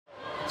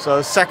So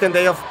second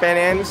day of Pan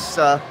Ams,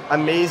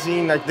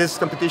 amazing. Like this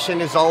competition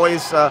is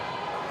always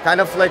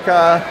kind of like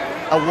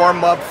a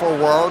warm up for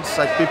Worlds.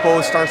 Like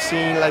people start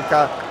seeing like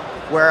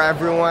where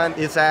everyone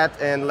is at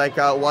and like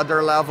what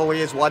their level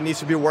is, what needs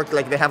to be worked.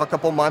 Like they have a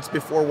couple months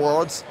before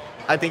Worlds.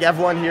 I think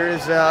everyone here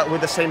is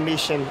with the same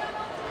mission.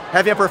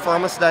 Having a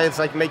performance that is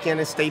like making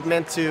a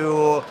statement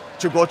to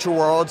go to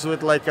Worlds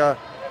with like not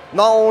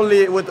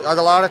only with a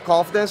lot of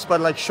confidence, but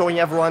like showing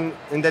everyone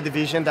in the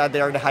division that they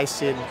are the high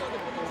seed.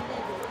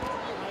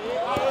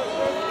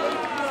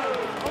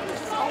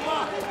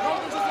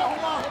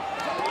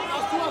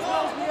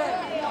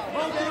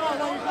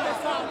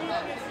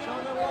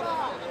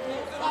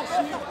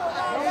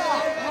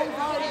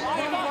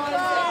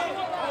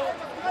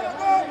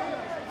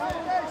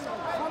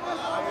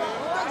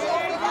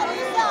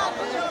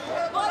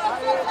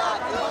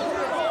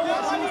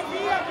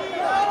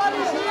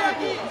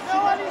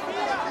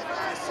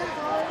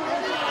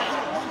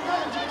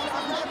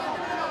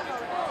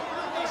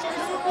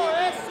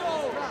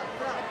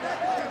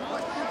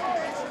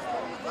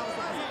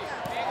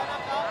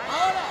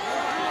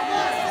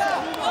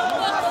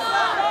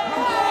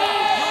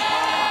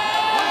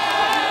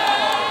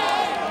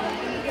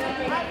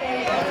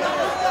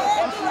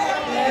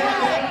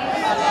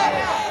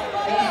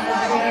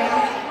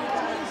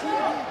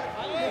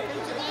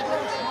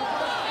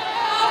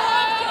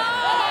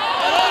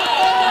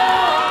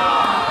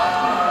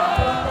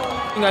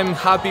 I'm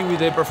happy with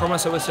the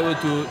performance I was able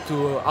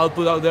to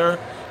output out there,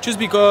 just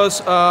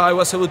because I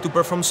was able to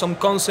perform some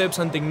concepts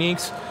and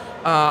techniques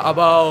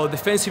about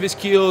defensive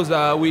skills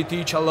that we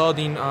teach a lot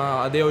in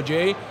at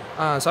AOJ,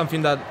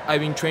 something that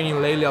I've been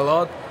training lately a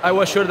lot. I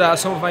was sure that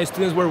some of my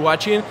students were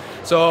watching,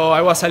 so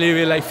I was a little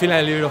bit like feeling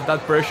a little bit of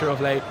that pressure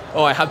of like,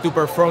 oh, I have to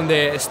perform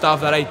the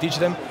stuff that I teach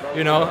them,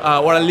 you know,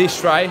 or at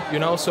least try, you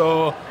know.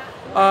 So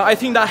I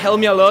think that helped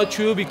me a lot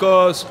too,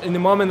 because in the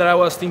moment that I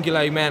was thinking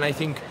like, man, I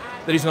think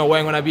there is no way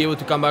I'm gonna be able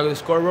to come back with the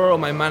scoreboard. On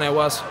my mind, I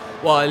was,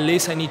 well, at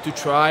least I need to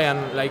try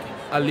and like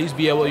at least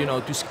be able, you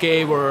know, to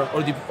escape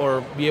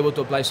or be able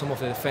to apply some of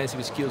the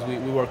defensive skills we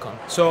work on.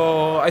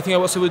 So I think I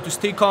was able to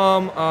stay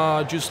calm,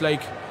 just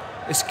like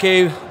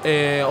escape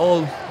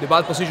all the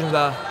bad positions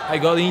that I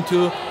got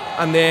into,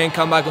 and then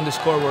come back on the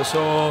scoreboard.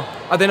 So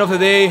at the end of the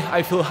day,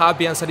 I feel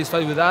happy and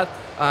satisfied with that.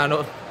 And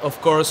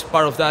of course,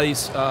 part of that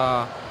is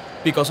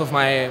because of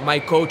my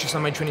coaches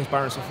and my training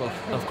partners,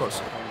 of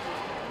course.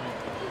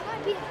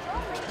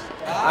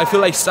 I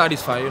feel like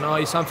satisfied, you know,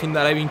 it's something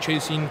that I've been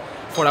chasing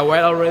for a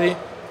while already.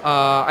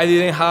 I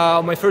didn't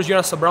have, my first year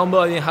as a brown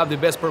belt, I didn't have the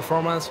best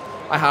performance.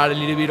 I had a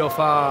little bit of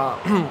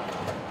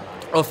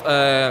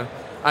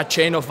a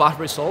chain of bad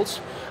results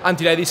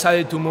until I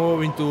decided to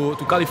move into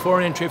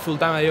California and train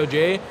full-time at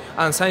AOJ.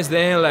 And since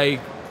then, like,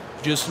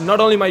 just not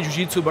only my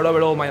jiu-jitsu, but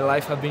overall my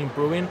life have been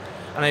improving.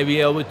 And I've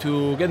been able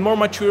to get more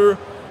mature,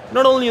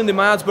 not only on the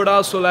mats, but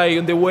also like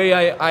in the way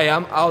I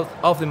am out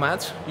of the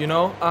mats, you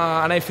know.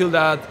 And I feel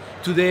that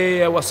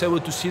today I was able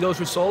to see those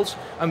results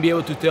and be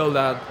able to tell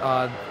that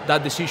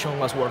that decision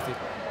was worth it.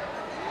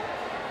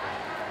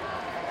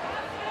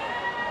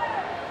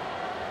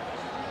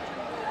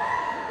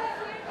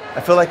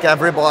 I feel like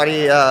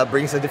everybody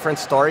brings a different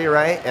story,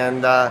 right?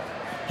 And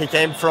he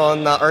came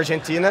from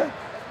Argentina,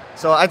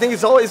 so I think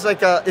it's always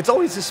like it's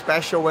always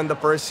special when the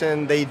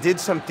person they did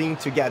something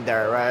to get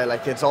there, right?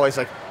 Like it's always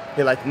like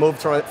he like moved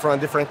from a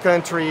different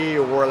country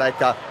or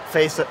like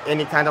faced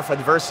any kind of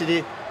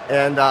adversity.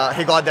 And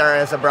he got there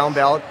as a brown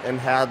belt and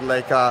had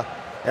like,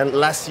 and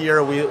last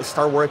year we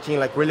started working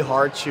like really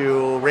hard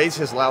to raise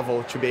his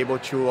level to be able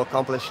to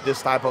accomplish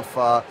this type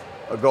of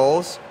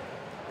goals.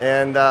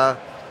 And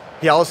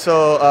he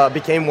also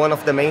became one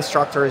of the main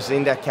instructors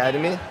in the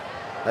academy,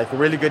 like a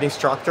really good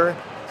instructor.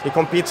 He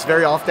competes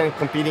very often,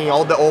 competing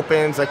all the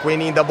opens, like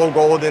winning double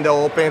gold in the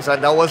opens.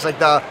 That was like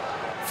the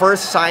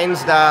first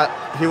signs that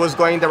he was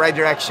going the right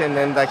direction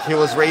and like he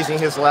was raising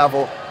his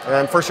level.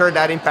 And for sure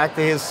that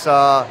impacted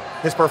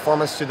his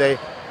performance today.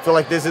 I feel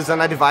like this is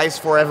an advice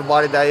for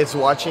everybody that is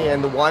watching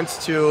and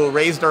wants to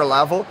raise their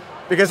level.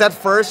 Because at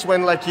first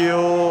when like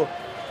you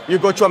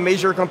go to a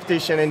major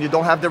competition and you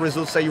don't have the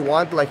results that you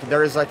want, like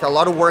there is like a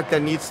lot of work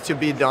that needs to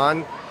be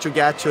done to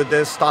get to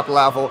this top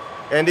level.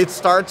 And it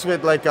starts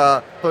with like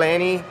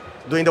planning,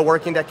 doing the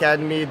work in the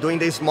academy, doing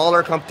these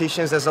smaller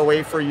competitions as a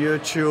way for you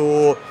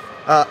to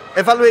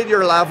evaluate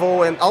your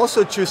level and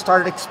also to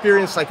start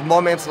experience like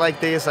moments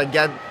like this, like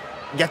get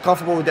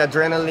comfortable with the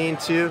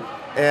adrenaline too.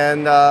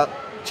 And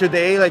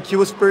today, like he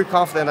was pretty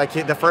confident. Like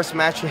the first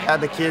match he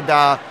had, the kid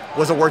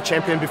was a world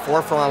champion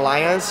before from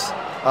Alliance,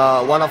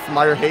 one of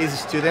Mario Hayes'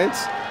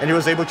 students, and he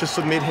was able to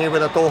submit him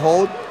with a toe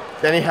hold.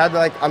 Then he had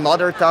like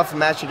another tough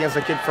match against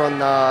a kid from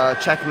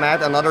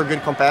Checkmat, another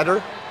good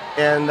competitor.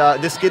 And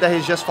this kid that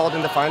he just fought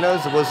in the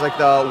finals was like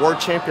the world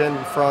champion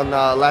from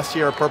last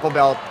year, purple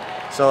belt.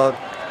 So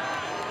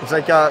it's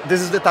like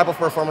this is the type of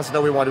performance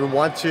that we want. We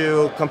want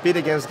to compete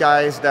against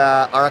guys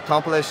that are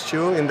accomplished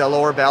too in the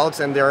lower belts,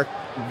 and they're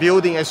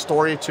building a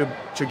story to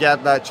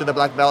get to the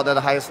black belt at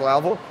the highest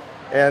level.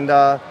 And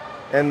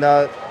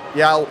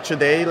yeah,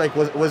 today like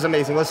was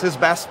amazing. It was his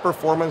best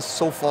performance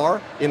so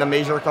far in a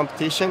major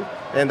competition,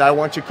 and I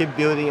want to keep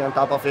building on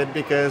top of it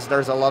because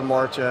there's a lot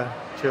more to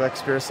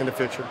experience in the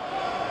future.